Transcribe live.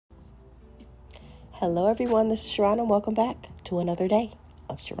Hello, everyone. This is Sharon, and welcome back to another day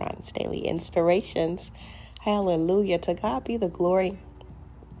of Sharon's Daily Inspirations. Hallelujah. To God be the glory.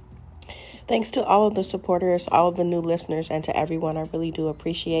 Thanks to all of the supporters, all of the new listeners, and to everyone. I really do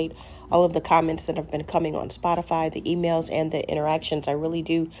appreciate all of the comments that have been coming on Spotify, the emails, and the interactions. I really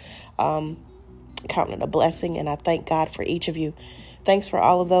do count it a blessing, and I thank God for each of you. Thanks for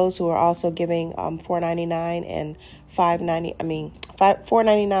all of those who are also giving $4.99 and $4.99,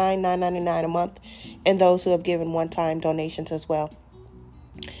 $9.99 a month, and those who have given one-time donations as well.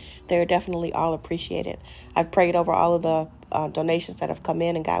 They're definitely all appreciated. I've prayed over all of the donations that have come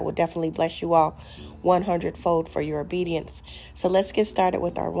in, and God will definitely bless you all 100-fold for your obedience. So let's get started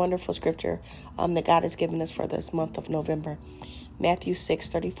with our wonderful scripture that God has given us for this month of November. Matthew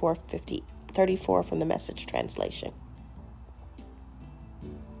 6:34 from the Message translation.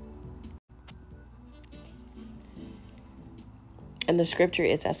 And the scripture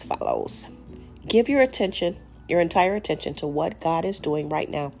is as follows. Give your entire attention to what God is doing right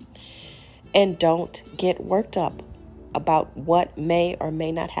now. And don't get worked up about what may or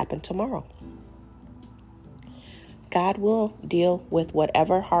may not happen tomorrow. God will deal with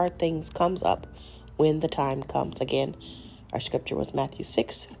whatever hard things comes up when the time comes. Again, our scripture was Matthew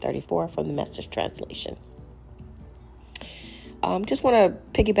 6:34 from the Message translation. Just want to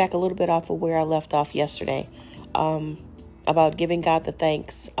piggyback a little bit off of where I left off yesterday. About giving God the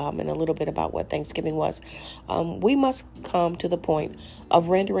thanks and a little bit about what Thanksgiving was. We must come to the point of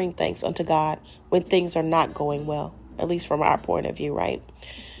rendering thanks unto God when things are not going well, at least from our point of view, right?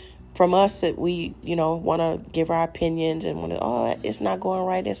 From us that we, want to give our opinions and want to, it's not going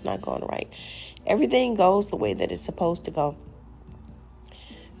right, it's not going right. Everything goes the way that it's supposed to go.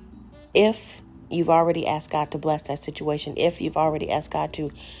 If you've already asked God to bless that situation, if you've already asked God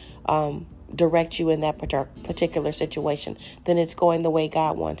to direct you in that particular situation, then it's going the way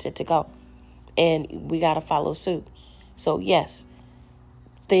God wants it to go. And we got to follow suit. So yes,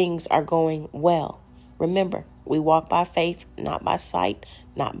 things are going well. Remember, we walk by faith, not by sight,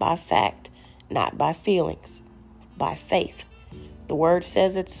 not by fact, not by feelings, by faith. The word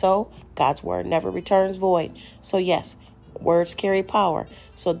says it's so. God's word never returns void. So yes, words carry power.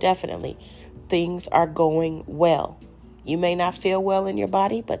 So definitely things are going well. You may not feel well in your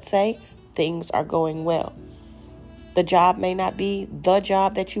body, but say, things are going well. The job may not be the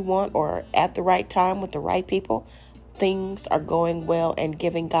job that you want or at the right time with the right people. Things are going well and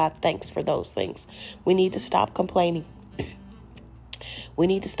giving God thanks for those things. We need to stop complaining. We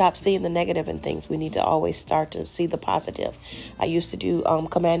need to stop seeing the negative in things. We need to always start to see the positive. I used to do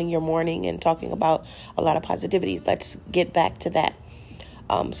commanding your morning and talking about a lot of positivity. Let's get back to that.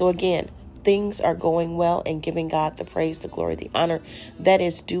 So again, things are going well and giving God the praise, the glory, the honor that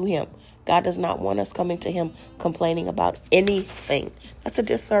is due him. God does not want us coming to him complaining about anything. That's a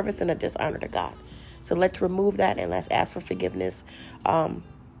disservice and a dishonor to God. So let's remove that and let's ask for forgiveness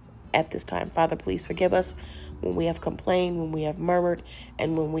at this time. Father, please forgive us when we have complained, when we have murmured,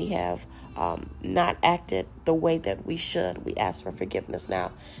 and when we have not acted the way that we should. We ask for forgiveness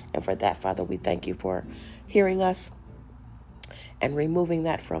now. And for that, Father, we thank you for hearing us and removing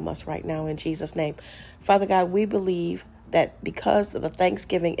that from us right now in Jesus' name. Father God, we believe that because the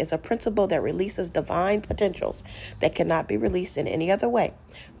Thanksgiving is a principle that releases divine potentials that cannot be released in any other way.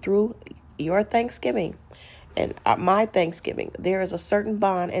 Through your Thanksgiving and my Thanksgiving, there is a certain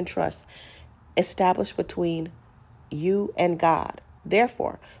bond and trust established between you and God.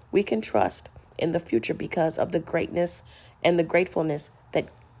 Therefore, we can trust in the future because of the greatness and the gratefulness that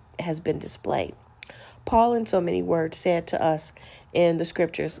has been displayed. Paul, in so many words, said to us in the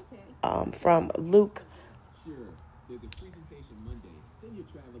scriptures from Luke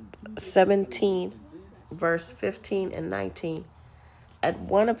 17, verse 15 and 19.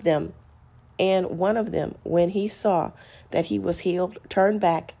 One of them, when he saw that he was healed, turned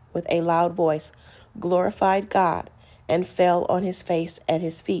back with a loud voice, glorified God, and fell on his face at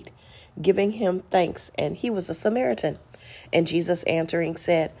his feet, giving him thanks. And he was a Samaritan. And Jesus answering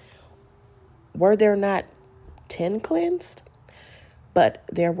said, were there not 10 cleansed? But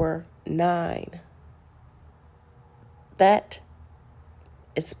there were 9. That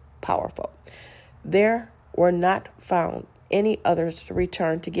is powerful. There were not found any others to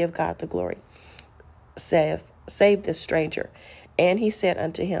return to give God the glory, save this stranger. And he said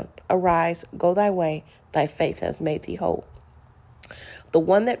unto him, arise, go thy way, thy faith has made thee whole. The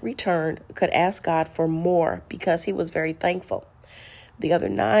one that returned could ask God for more because he was very thankful. The other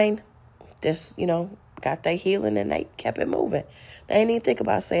 9 just, got their healing and they kept it moving. They didn't even think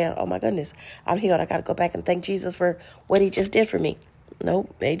about saying, oh my goodness, I'm healed. I got to go back and thank Jesus for what he just did for me.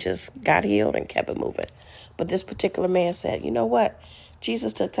 Nope, they just got healed and kept it moving. But this particular man said, you know what?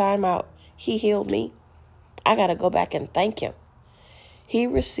 Jesus took time out. He healed me. I got to go back and thank him. He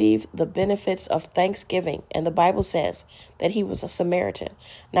received the benefits of thanksgiving. And the Bible says that he was a Samaritan.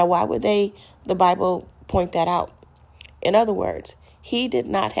 Now, why would the Bible point that out? In other words, he did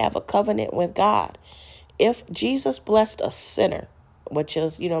not have a covenant with God. If Jesus blessed a sinner, which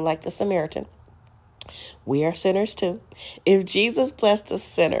is, like the Samaritan, we are sinners too. If Jesus blessed a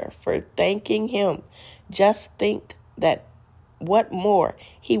sinner for thanking him, just think that what more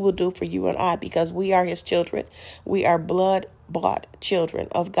he will do for you and I, because we are his children. We are blood-bought children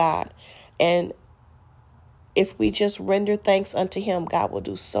of God. And if we just render thanks unto him, God will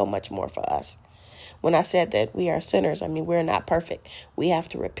do so much more for us. When I said that we are sinners, I mean, we're not perfect. We have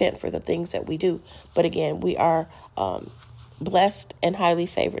to repent for the things that we do. But again, we are blessed and highly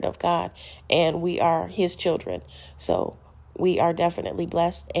favored of God, and we are his children. So we are definitely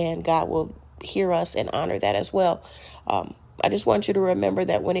blessed, and God will hear us and honor that as well. I just want you to remember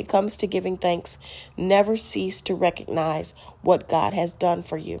that when it comes to giving thanks, never cease to recognize what God has done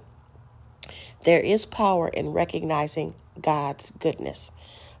for you. There is power in recognizing God's goodness.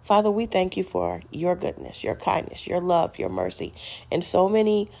 Father, we thank you for your goodness, your kindness, your love, your mercy, and so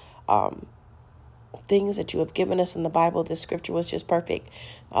many things that you have given us in the Bible. This scripture was just perfect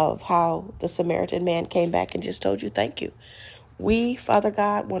of how the Samaritan man came back and just told you thank you. We, Father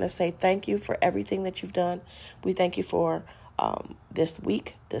God, want to say thank you for everything that you've done. We thank you for this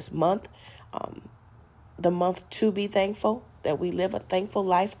week, this month, the month to be thankful, that we live a thankful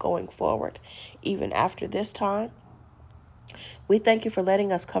life going forward, even after this time. We thank you for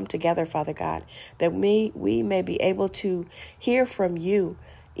letting us come together, Father God, that we may be able to hear from you,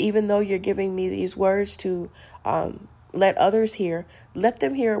 even though you're giving me these words to let others hear. Let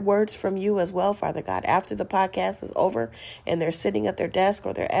them hear words from you as well, Father God. After the podcast is over and they're sitting at their desk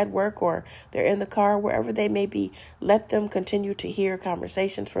or they're at work or they're in the car, wherever they may be, let them continue to hear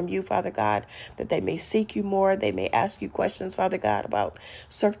conversations from you, Father God, that they may seek you more. They may ask you questions, Father God, about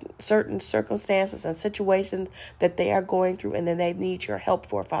certain circumstances and situations that they are going through and then they need your help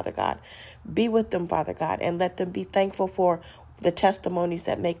for, Father God. Be with them, Father God, and let them be thankful for the testimonies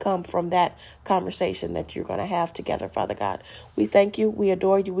that may come from that conversation that you're going to have together, Father God. We thank you. We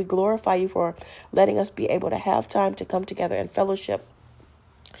adore you. We glorify you for letting us be able to have time to come together and fellowship.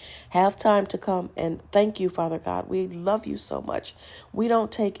 Have time to come and thank you, Father God. We love you so much. We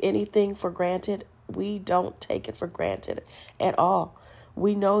don't take anything for granted. We don't take it for granted at all.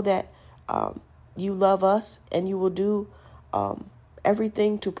 We know that you love us and you will do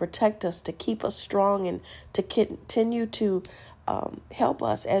everything to protect us, to keep us strong, and to continue to help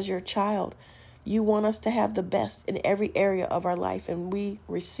us as your child. You want us to have the best in every area of our life, and we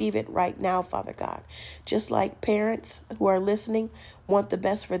receive it right now, Father God. Just like parents who are listening want the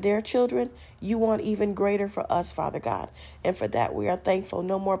best for their children, you want even greater for us, Father God. And for that, we are thankful.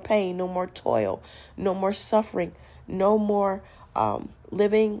 No more pain, no more toil, no more suffering, no more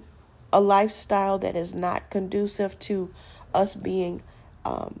living a lifestyle that is not conducive to us being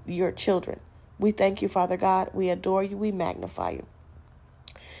your children. We thank you, Father God. We adore you. We magnify you.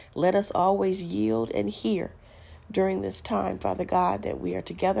 Let us always yield and hear during this time, Father God, that we are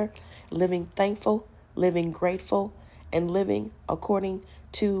together, living thankful, living grateful, and living according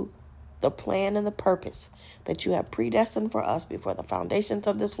to the plan and the purpose that you have predestined for us before the foundations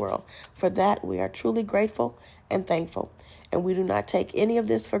of this world. For that, we are truly grateful and thankful. And we do not take any of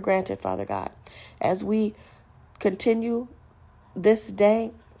this for granted, Father God. As we continue this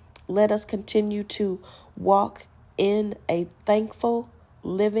day, let us continue to walk in a thankful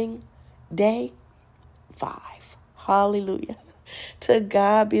living day. 5. Hallelujah. To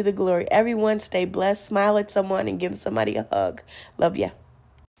God be the glory. Everyone stay blessed. Smile at someone and give somebody a hug. Love ya.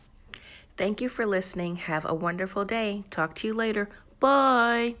 Thank you for listening. Have a wonderful day. Talk to you later.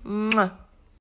 Bye. Mwah.